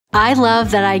I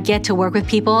love that I get to work with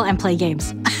people and play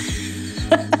games.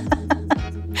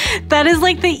 That is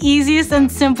like the easiest and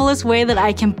simplest way that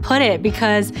I can put it,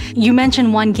 because you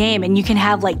mention one game and you can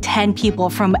have like 10 people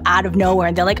from out of nowhere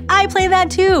and they're like, I play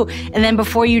that too. And then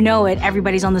before you know it,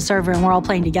 everybody's on the server and we're all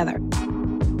playing together.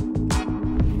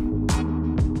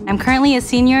 I'm currently a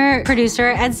senior producer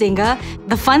at Zynga.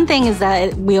 The fun thing is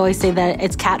that we always say that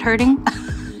it's cat herding.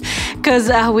 Because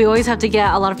we always have to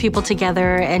get a lot of people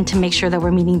together and to make sure that we're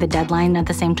meeting the deadline at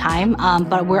the same time.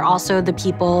 But we're also the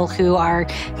people who are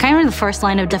kind of the first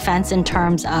line of defense in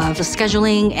terms of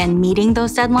scheduling and meeting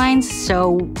those deadlines.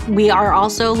 So we are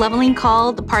also lovingly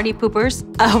called the party poopers.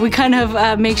 We kind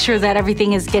of make sure that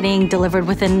everything is getting delivered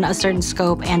within a certain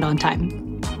scope and on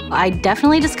time. I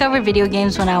definitely discovered video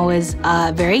games when I was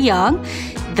very young.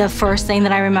 The first thing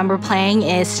that I remember playing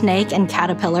is Snake and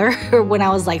Caterpillar when I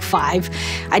was like 5.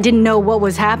 I didn't know what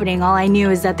was happening. All I knew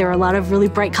is that there were a lot of really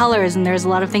bright colors and there's a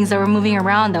lot of things that were moving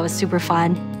around that was super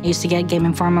fun. I used to get Game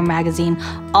Informer magazine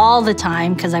all the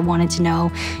time because I wanted to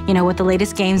know, what the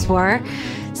latest games were.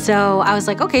 So I was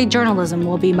like, okay, journalism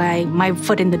will be my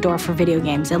foot in the door for video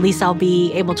games. At least I'll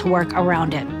be able to work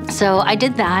around it. So I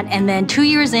did that, and then 2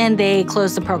 years in, they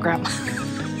closed the program.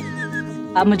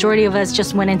 A majority of us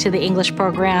just went into the English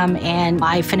program, and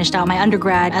I finished out my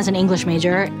undergrad as an English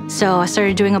major. So I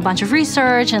started doing a bunch of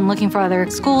research and looking for other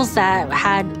schools that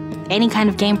had any kind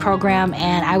of game program,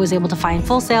 and I was able to find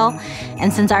Full Sail.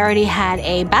 And since I already had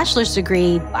a bachelor's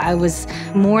degree, I was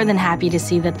more than happy to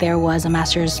see that there was a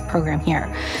master's program here.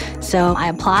 So I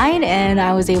applied and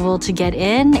I was able to get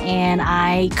in, and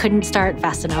I couldn't start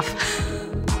fast enough.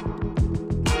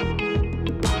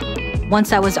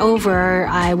 Once that was over,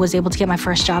 I was able to get my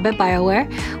first job at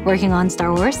BioWare, working on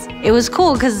Star Wars. It was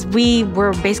cool because we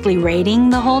were basically raiding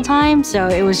the whole time, so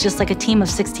it was just like a team of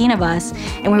 16 of us,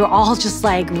 and we were all just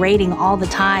like raiding all the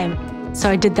time. So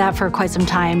I did that for quite some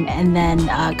time, and then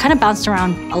kind of bounced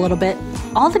around a little bit.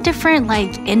 All the different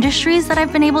industries that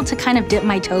I've been able to kind of dip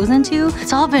my toes into,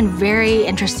 it's all been very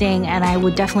interesting, and I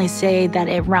would definitely say that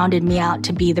it rounded me out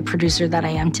to be the producer that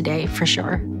I am today, for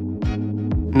sure.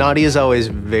 Narie is always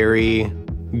very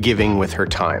giving with her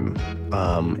time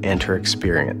and her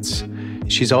experience.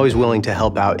 She's always willing to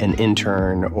help out an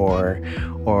intern or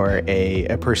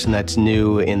a person that's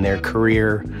new in their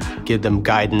career, give them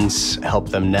guidance, help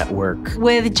them network.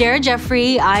 With Jared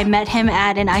Jeffrey, I met him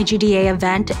at an IGDA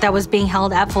event that was being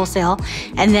held at Full Sail,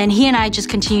 and then he and I just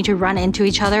continued to run into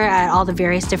each other at all the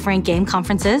various different game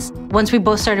conferences. Once we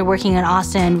both started working in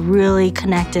Austin, really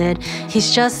connected.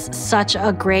 He's just such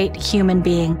a great human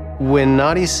being. When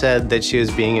Narie said that she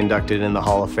was being inducted in the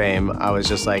Hall of Fame, I was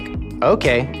just like,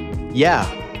 okay, yeah,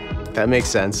 that makes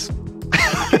sense.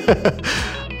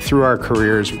 Through our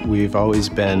careers, we've always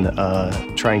been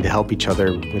trying to help each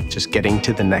other with just getting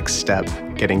to the next step,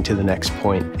 getting to the next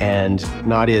point. And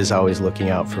Narie is always looking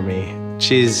out for me.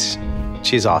 She's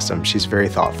awesome. She's very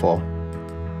thoughtful.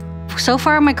 So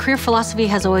far, my career philosophy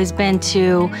has always been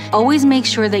to always make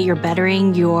sure that you're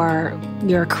bettering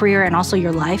your career and also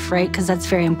your life, right? Because that's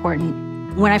very important.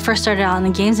 When I first started out in the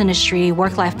games industry,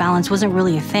 work-life balance wasn't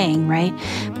really a thing, right?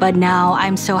 But now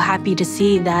I'm so happy to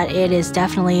see that it is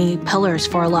definitely pillars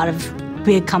for a lot of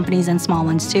big companies and small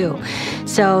ones too.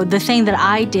 So the thing that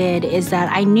I did is that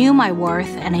I knew my worth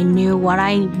and I knew what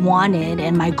I wanted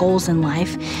and my goals in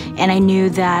life. And I knew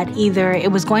that either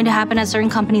it was going to happen at certain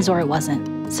companies or it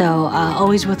wasn't. So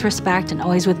always with respect and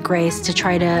always with grace to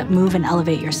try to move and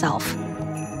elevate yourself.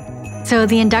 So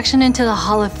the induction into the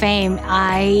Hall of Fame,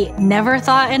 I never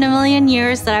thought in a million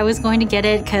years that I was going to get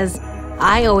it, because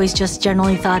I always just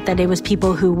generally thought that it was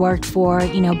people who worked for,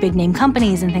 big name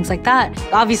companies and things like that.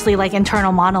 Obviously,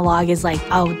 internal monologue is like,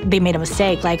 oh, they made a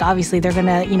mistake. Obviously they're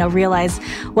gonna, realize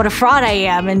what a fraud I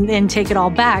am and take it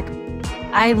all back.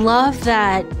 I love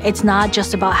that it's not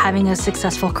just about having a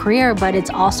successful career, but it's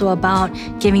also about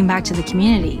giving back to the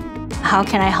community. How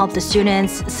can I help the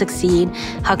students succeed?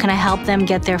 How can I help them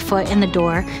get their foot in the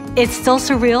door? It's still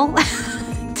surreal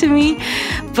to me,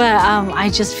 but I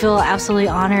just feel absolutely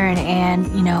honored and,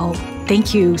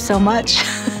 thank you so much.